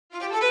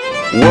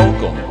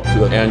Welcome to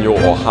the annual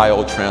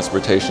Ohio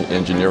Transportation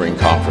Engineering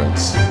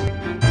Conference.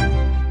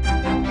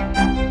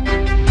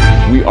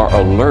 We are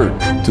alert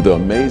to the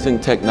amazing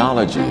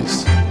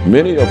technologies,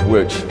 many of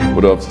which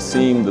would have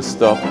seemed the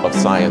stuff of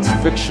science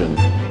fiction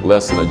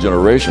less than a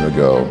generation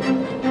ago,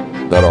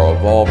 that are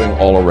evolving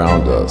all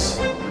around us,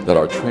 that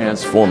are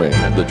transforming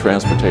the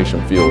transportation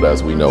field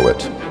as we know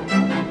it.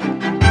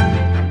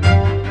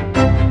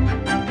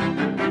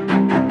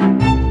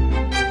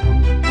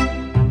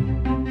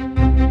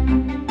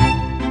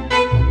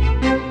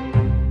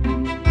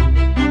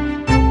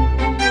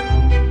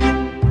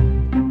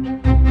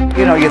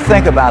 You know, you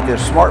think about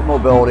this smart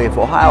mobility. If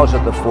Ohio's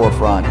at the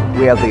forefront,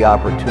 we have the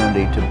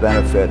opportunity to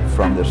benefit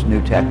from this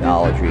new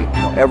technology.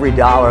 You know, every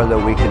dollar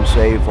that we can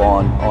save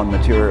on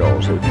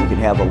materials, if we can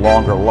have a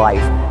longer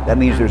life, that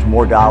means there's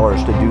more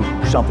dollars to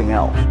do something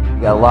else.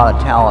 You got a lot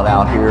of talent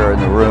out here in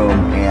the room,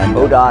 and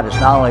ODOT is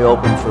not only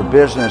open for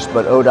business,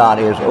 but ODOT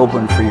is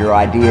open for your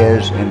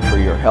ideas and for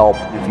your help.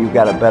 If you've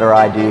got a better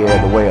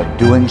idea, the way of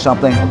doing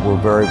something, we're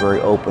very,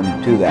 very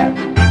open to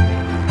that.